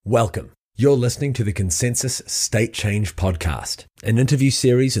Welcome. You're listening to the Consensus State Change Podcast, an interview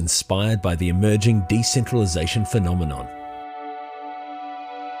series inspired by the emerging decentralization phenomenon.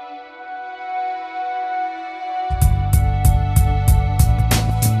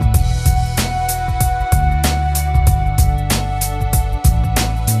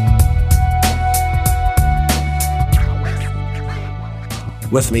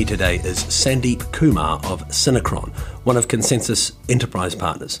 With me today is Sandeep Kumar of Synachron, one of Consensus Enterprise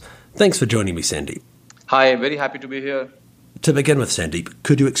Partners. Thanks for joining me, Sandeep. Hi, very happy to be here. To begin with, Sandeep,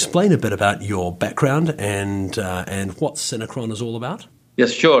 could you explain a bit about your background and what Synachron is all about?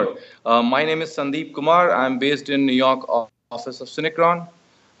 Yes, sure. My name is Sandeep Kumar. I'm based in New York office of Synachron.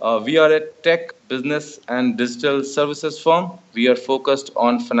 We are a tech, business, and digital services firm. We are focused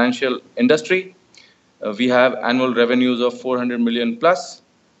on financial industry. We have annual revenues of 400 million plus,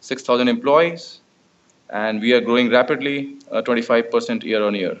 6,000 employees, and we are growing rapidly, 25% year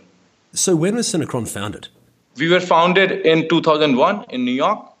on year. So when was Synachron founded? We were founded in 2001 in New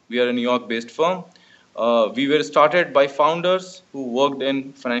York. We are a New York-based firm. We were started by founders who worked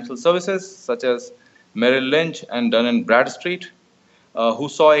in financial services, such as Merrill Lynch and Dun & Bradstreet, who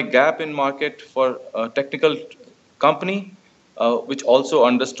saw a gap in market for a technical company, which also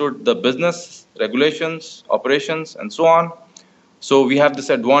understood the business, regulations, operations, and so on. So we have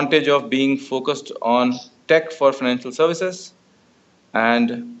this advantage of being focused on tech for financial services.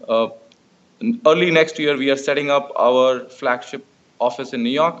 And early next year, we are setting up our flagship office in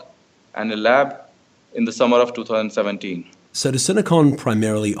New York and a lab in the summer of 2017. So does Synachron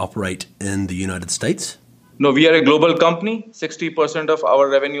primarily operate in the United States? No, we are a global company. 60% of our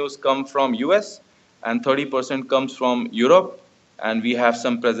revenues come from US and 30% comes from Europe. And we have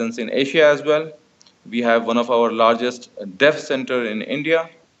some presence in Asia as well. We have one of our largest dev center in India.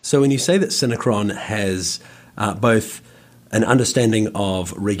 So when you say that Synachron has both an understanding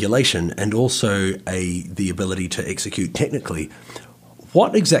of regulation and also the ability to execute technically,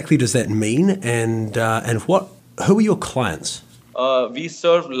 what exactly does that mean, and who are your clients? We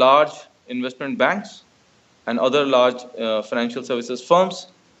serve large investment banks and other large financial services firms,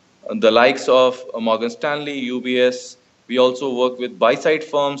 the likes of Morgan Stanley, UBS. We also work with buy-side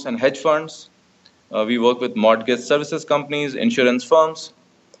firms and hedge funds. We work with mortgage services companies, insurance firms.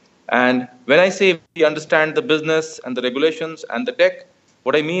 And when I say we understand the business and the regulations and the tech,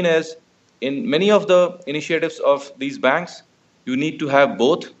 what I mean is in many of the initiatives of these banks, you need to have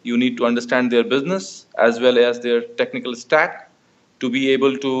both. You need to understand their business as well as their technical stack to be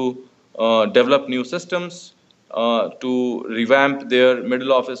able to develop new systems, to revamp their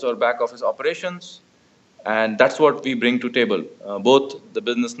middle office or back office operations. And that's what we bring to table, both the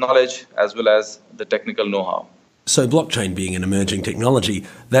business knowledge as well as the technical know-how. So blockchain being an emerging technology,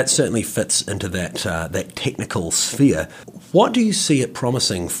 that certainly fits into that technical sphere. What do you see it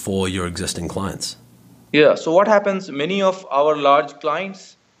promising for your existing clients? Yeah, so what happens, many of our large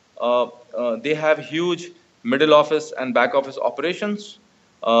clients, they have huge middle office and back office operations.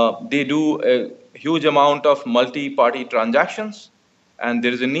 They do a huge amount of multi-party transactions. And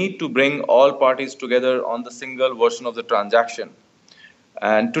there is a need to bring all parties together on the single version of the transaction.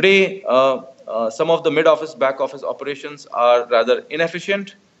 And today, some of the mid-office, back-office operations are rather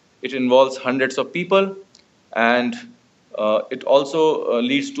inefficient. It involves hundreds of people, and it also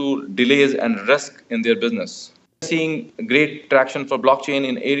leads to delays and risk in their business. We're seeing great traction for blockchain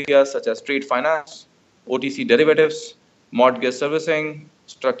in areas such as trade finance, OTC derivatives, mortgage servicing,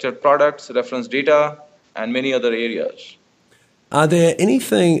 structured products, reference data, and many other areas. Are there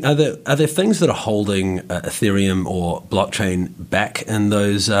things that are holding Ethereum or blockchain back in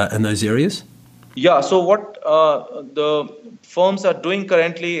those areas? Yeah. So what the firms are doing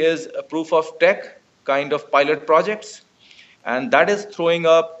currently is a proof of tech kind of pilot projects, and that is throwing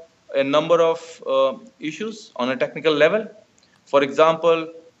up a number of issues on a technical level. For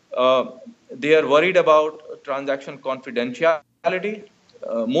example, they are worried about transaction confidentiality.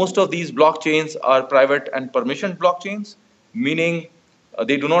 Most of these blockchains are private and permissioned blockchains, meaning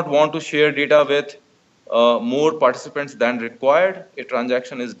they do not want to share data with more participants than required. A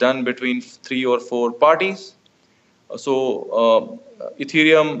transaction is done between 3 or 4 parties. So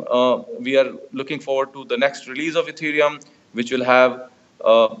Ethereum, we are looking forward to the next release of Ethereum, which will have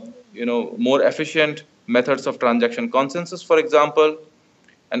more efficient methods of transaction consensus, for example.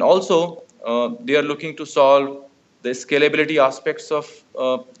 And also, they are looking to solve the scalability aspects of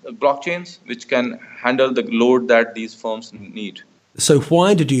blockchains, which can handle the load that these firms need. So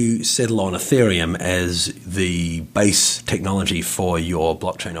why did you settle on Ethereum as the base technology for your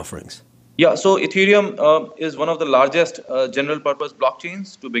blockchain offerings? Yeah, so Ethereum is one of the largest general purpose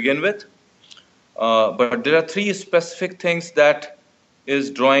blockchains to begin with. But there are 3 specific things that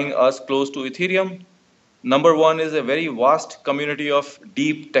is drawing us close to Ethereum. Number one is a very vast community of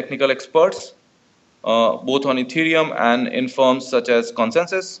deep technical experts, both on Ethereum and in firms such as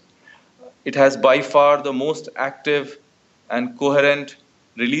Consensus. It has by far the most active and coherent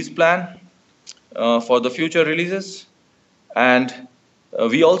release plan for the future releases. And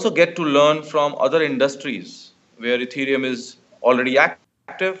we also get to learn from other industries where Ethereum is already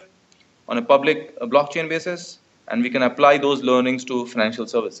active on a public blockchain basis, and we can apply those learnings to financial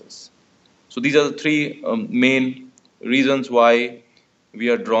services. So these are the three main reasons why we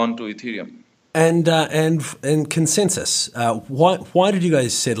are drawn to Ethereum. And Consensus. Why did you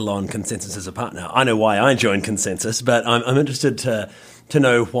guys settle on Consensus as a partner? I know why I joined Consensus, but I'm interested to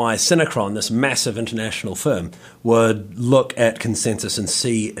know why Synchron, this massive international firm, would look at Consensus and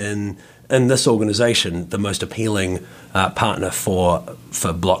see in this organization the most appealing partner for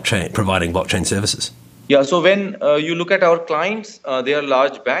blockchain, providing blockchain services. Yeah. So when you look at our clients, they are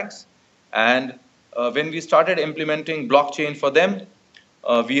large banks, and when we started implementing blockchain for them,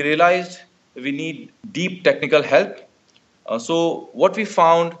 we realized we need deep technical help. So what we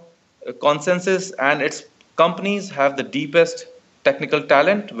found, Consensus and its companies have the deepest technical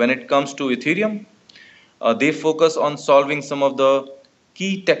talent when it comes to Ethereum. They focus on solving some of the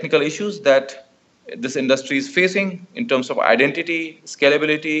key technical issues that this industry is facing in terms of identity,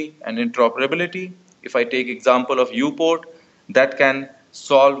 scalability, and interoperability. If I take example of Uport, that can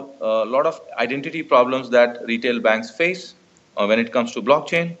solve a lot of identity problems that retail banks face when it comes to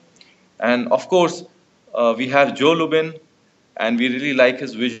blockchain. And of course, we have Joe Lubin, and we really like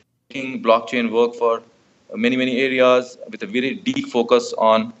his vision making blockchain work for many, many areas with a very deep focus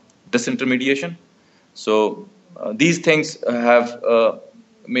on disintermediation. So these things have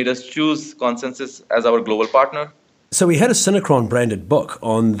made us choose Consensus as our global partner. So we had a Synchron branded book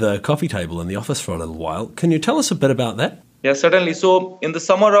on the coffee table in the office for a little while. Can you tell us a bit about that? Yeah, certainly. So in the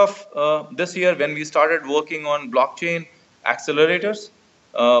summer of this year, when we started working on blockchain accelerators,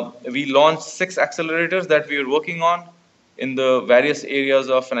 we launched 6 accelerators that we were working on in the various areas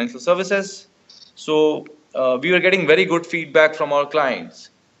of financial services. So we were getting very good feedback from our clients.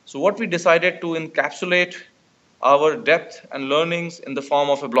 So what we decided to encapsulate our depth and learnings in the form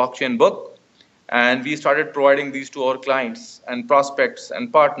of a blockchain book, and we started providing these to our clients and prospects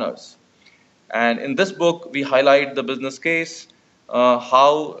and partners. And in this book, we highlight the business case,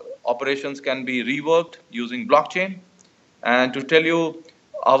 how operations can be reworked using blockchain. And to tell you,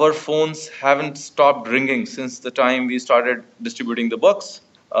 our phones haven't stopped ringing since the time we started distributing the books.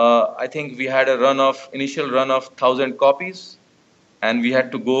 I think we had initial run of 1,000 copies, and we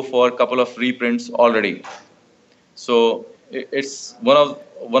had to go for a couple of reprints already. So it's one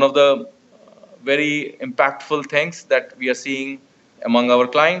of the very impactful things that we are seeing among our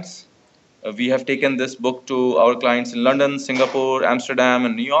clients. We have taken this book to our clients in London, Singapore, Amsterdam,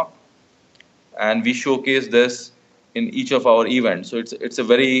 and New York, and we showcase this in each of our events. So it's a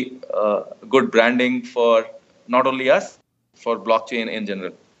very good branding for not only us, for blockchain in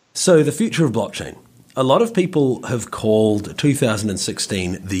general. So the future of blockchain. A lot of people have called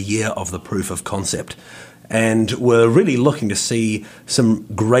 2016 the year of the proof of concept, and we're really looking to see some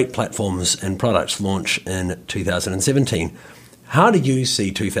great platforms and products launch in 2017. How do you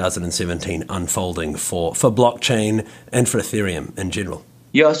see 2017 unfolding for blockchain and for Ethereum in general?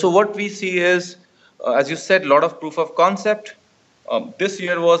 Yeah, so what we see is, as you said, a lot of proof of concept. This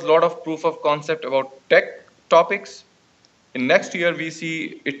year was a lot of proof of concept about tech topics. In next year, we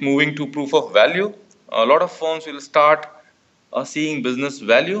see it moving to proof of value. A lot of firms will start seeing business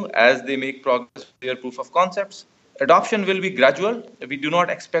value as they make progress with their proof of concepts. Adoption will be gradual. We do not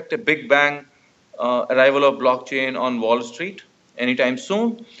expect a big bang arrival of blockchain on Wall Street anytime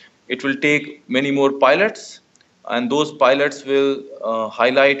soon. It will take many more pilots, and those pilots will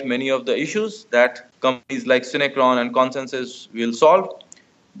highlight many of the issues that companies like Synchron and Consensus will solve.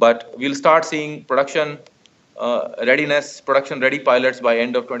 But we'll start seeing production ready pilots by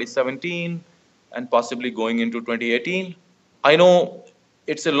end of 2017 and possibly going into 2018. I know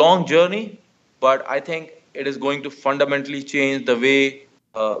it's a long journey, but I think it is going to fundamentally change the way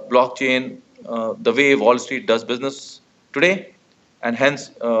blockchain, the way Wall Street does business today. And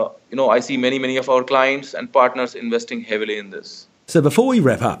hence, I see many of our clients and partners investing heavily in this. So before we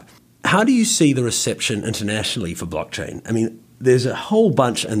wrap up, how do you see the reception internationally for blockchain? I mean, there's a whole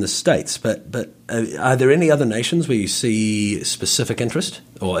bunch in the States, but are there any other nations where you see specific interest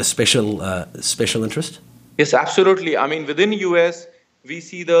or a special interest? Yes, absolutely. I mean, within US, we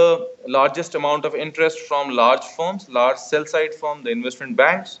see the largest amount of interest from large firms, large sell-side firms, the investment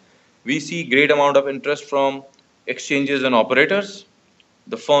banks. We see great amount of interest from exchanges and operators,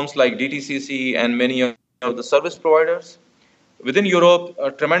 the firms like DTCC and many of the service providers. Within Europe, a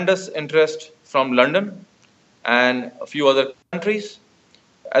tremendous interest from London and a few other countries.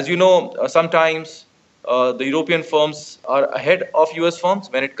 As you know, sometimes the European firms are ahead of US firms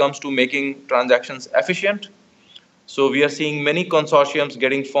when it comes to making transactions efficient. So we are seeing many consortiums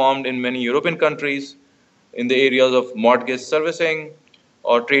getting formed in many European countries in the areas of mortgage servicing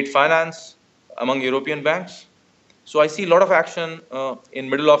or trade finance among European banks. So I see a lot of action in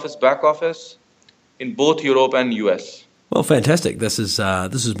middle office, back office in both Europe and US. Well, fantastic. This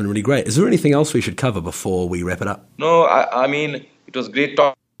has been really great. Is there anything else we should cover before we wrap it up? No, I mean, it was great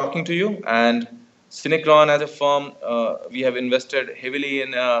talking to you. And Synechron as a firm, we have invested heavily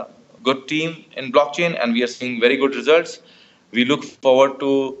in a good team in blockchain, and we are seeing very good results. We look forward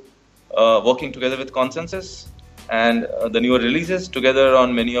to working together with Consensus and the newer releases together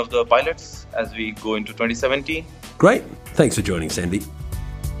on many of the pilots as we go into 2017. Great. Thanks for joining, Sandeep.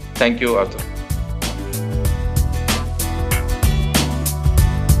 Thank you, Arthur.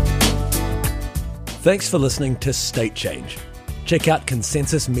 Thanks for listening to State Change. Check out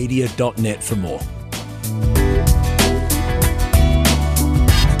consensusmedia.net for more.